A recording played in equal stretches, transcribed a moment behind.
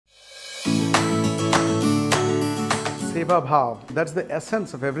Sewa Bhaav. That's the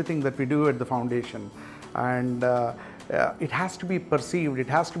essence of everything that we do at the foundation. And it has to be perceived, it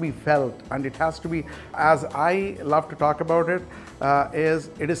has to be felt, and it has to be, as I love to talk about it,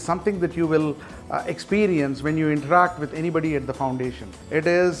 it is something that you will experience when you interact with anybody at the foundation. It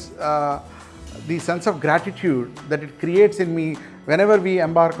is the sense of gratitude that it creates in me whenever we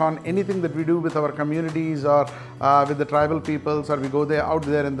embark on anything that we do with our communities or with the tribal peoples, or we go out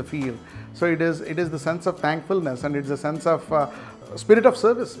there in the field. So it is the sense of thankfulness, and it's a sense of spirit of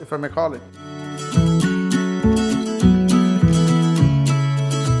service, if I may call it.